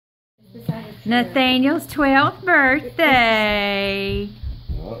Nathaniel's 12th birthday.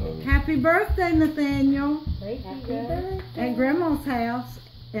 Happy birthday, Nathaniel. Thank you, guys. At Grandma's house.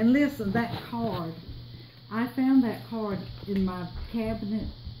 And listen, that card. I found that card in my cabinet,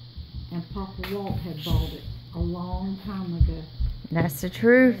 and Papa Walt had bought it a long time ago. That's the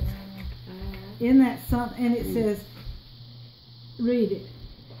truth. In that something, and it says, read it.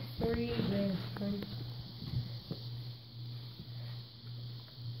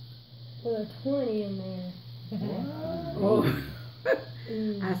 With a 20 in there. Oh.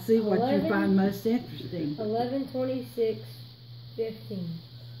 I see what 11, you find most interesting. 11, 26, 15.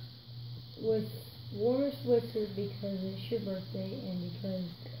 With warmest wishes because it's your birthday and because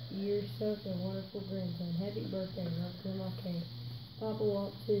you're such a wonderful grandson. Happy birthday, love, Grandma Kay. Papa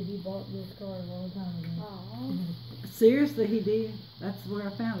Walt said he bought this card a long time ago. Seriously, he did. That's where I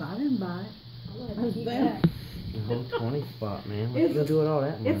found it. I didn't buy it. I'm gonna keep that. The whole 20 spot, man. Let's go do it all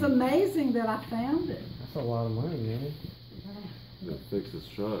that money. It's amazing that I found it. That's a lot of money, man. Gotta fix his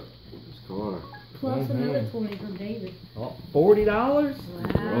truck, his car. Plus another 20 from David. Oh, $40?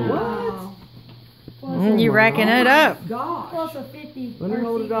 Wow. Plus You racking it up. Gosh. plus a 50. Let me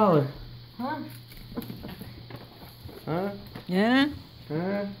hold $1. Huh? Huh? Yeah.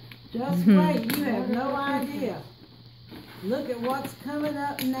 Huh? Just wait. You have no idea. Look at what's coming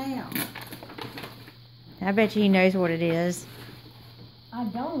up now. I bet you he knows what it is. I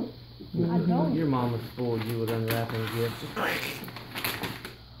don't. I don't. Your mama spoiled you with unwrapping gifts.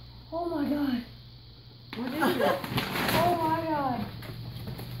 Oh my god. What is it? Oh my god.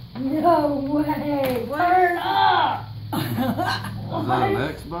 No way. Turn up. Is that an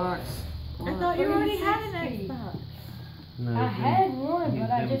Xbox? I thought you already had an Xbox. No, I had one,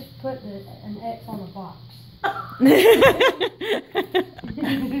 but I just put an X on the box.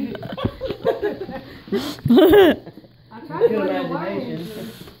 I tried to Good plug the wire imagination. into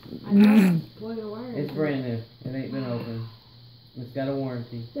it. I tried to plug the wire It's into it. brand new. It ain't been opened. It's got a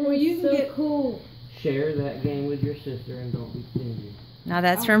warranty. Well, you can so get- cool. Share that game with your sister and don't be stingy. Now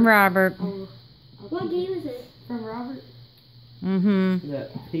that's from Robert. What game is it? From Robert? Mm-hmm.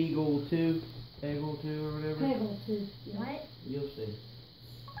 That Peggle 2 or whatever. Peggle 2. What? You'll see.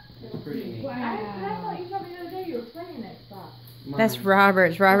 It's pretty neat. Wow. I thought you told me the other day you were playing Xbox. That's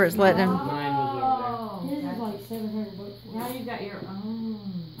Robert's. Robert's letting him. Mine was This is like $700 for Now it. you got your own.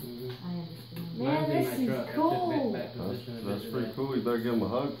 I understand. Man, this is cool. That's pretty cool. You better give him a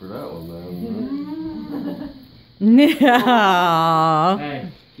hug for that one, man. No. Hey,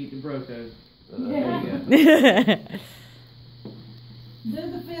 keep the bro code. Yeah. Do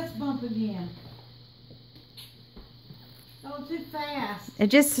the fist bump again. Don't too fast.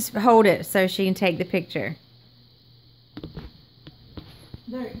 Just hold it so she can take the picture.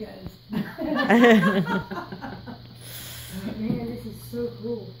 There it goes. Man, this is so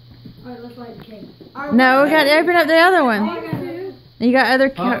cool. Alright, let's light the cake. No, we got to open up the other Oh, one. I gotta do. You got other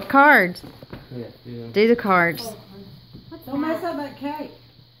cards. Yeah, do them. Do the cards. Don't mess up that cake.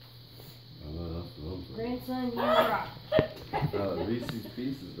 I know, that's what I'm saying. Grandson, you rock. Reese's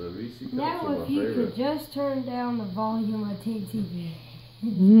Pieces, the Reese cups Now are my if you favorite. could just turn down the volume of TV.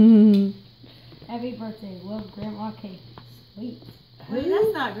 Happy birthday, love Grandma Kay. Sweet. Wait,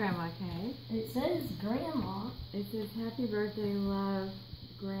 that's not Grandma Kay. It says Grandma. It says happy birthday, love,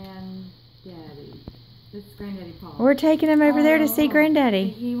 Granddaddy. This is Granddaddy Paul. We're taking him over there to see Granddaddy.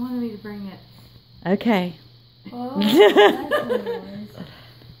 He wanted me to bring it. Okay. Oh, that's nice.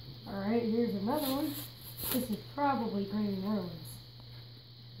 Alright, here's another one. This is probably Green Rose.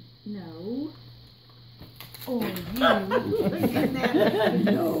 No. Or you.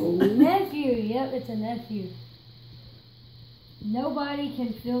 No. Nephew, yep, it's a nephew. Nobody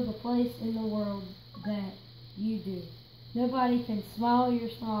can fill the place in the world that you do. Nobody can smile your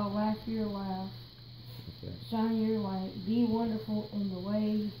smile, laugh your laugh, shine your light, be wonderful in the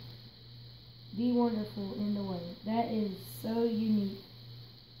way. Be wonderful in the way. That is so uniquely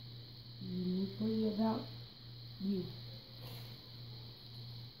about you.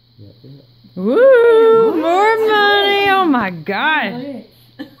 Yep, yep. Woo! More money! Oh my God! Rich.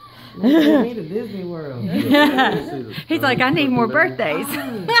 Take me to Disney World. He's like, I need more birthdays.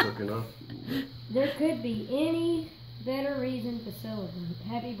 Cooking up. There could be any better reason to celebrate.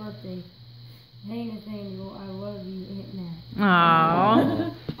 Happy birthday. Hey Nathaniel, I love you, Aunt Nat.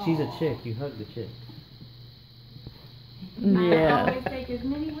 Aww. She's a chick. You hug the chick. I Yeah. always take as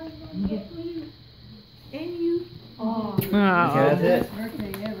many hugs as I can get for you. And you. Oh, Aw. That's it. best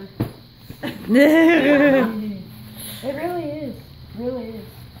birthday ever. Oh. It really is. Really is.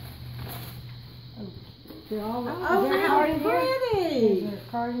 They're all, Oh, is there a card in how here? Is pretty. there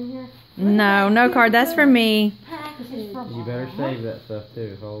a card in here? No, no card. That's for me. This is from You better save that stuff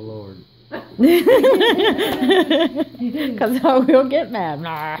too. Oh Lord. Because I will get mad.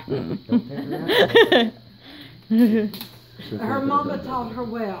 Nah. Don't take her out. Her mama taught her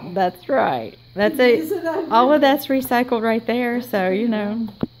well. That's right. That's Is it. it over? All of that's recycled right there. So you know.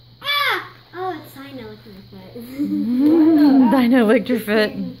 Ah! Oh, it's Sino looking at my foot. Dino licked your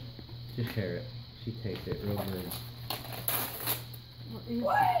foot. Just share it. She takes it real good.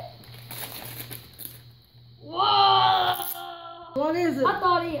 What is it? I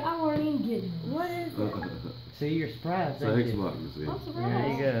thought I weren't even getting it. What is it? See, you're surprised. It's an ain't you? Xbox, see. There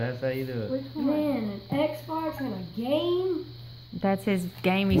you go. That's how you do it. Man, an Xbox and a game? That's his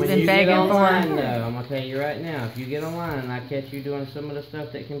game he's When been you get begging online, for. though, I'm gonna tell you right now. If you get online and I catch you doing some of the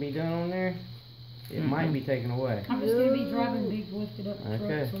stuff that can be done on there, it might be taken away. I'm just gonna be driving big lifted up trucks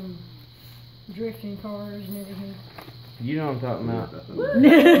Okay. and drifting cars and everything. You know what I'm talking about.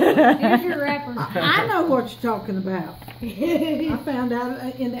 Here's your rapper. I know what you're talking about. I found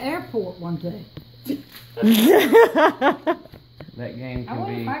out in the airport one day. That game I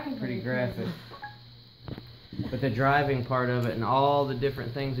wonder can if I can be pretty play it. graphic. But the driving part of it and all the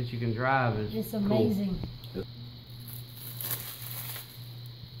different things that you can drive is It's cool. amazing.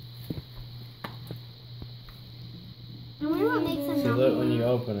 I wonder what makes them See, look when you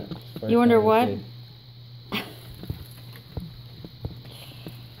open it. You wonder what?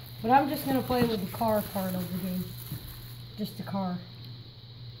 But I'm just gonna play with the car part of the game. Just the car.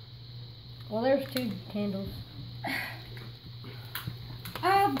 Well, there's 2 candles.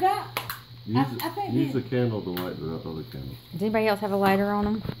 I've got. Use, I think use it- the candle to light the other candle. Does anybody else have a lighter on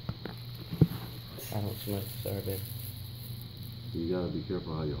them? I don't smoke, sorry, babe. You gotta be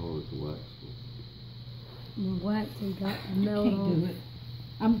careful how you hold it to wax. The wax and got I melt can't do on. it.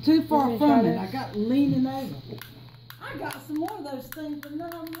 I'm too far Wanna from try it. this? I got leaning over. I got some more of those things, but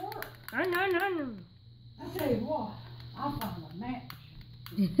none of them work. No. I tell you what, I'll find a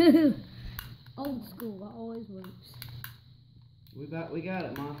match. Old school, that always works. We got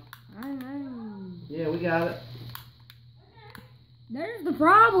it, Mom. I know. Yeah, we got it. There's the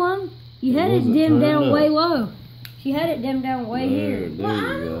problem. You had What it was it dimmed turned down up? way low. She had it dimmed down way here. There Well, I you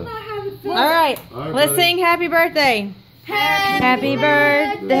don't go. know how to fix All right. All right, Let's buddy. sing happy birthday. Happy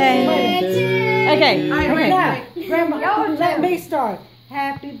birthday. Okay. Now, Grandma, let me start.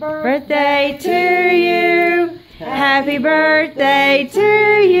 Happy Birthday to you. Happy birthday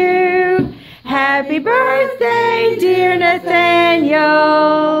to you. Happy birthday, dear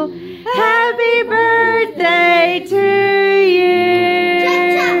Nathaniel. Happy birthday to you.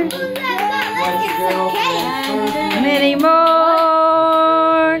 Many more.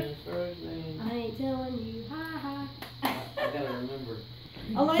 I ain't telling you. Ha ha. I gotta remember.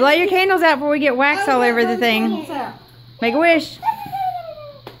 Blow your candles out before we get wax all over the thing. Make a wish.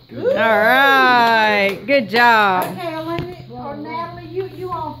 Good. All right. Good job. Okay, Elena or Natalie, you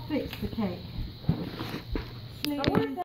all fix the cake.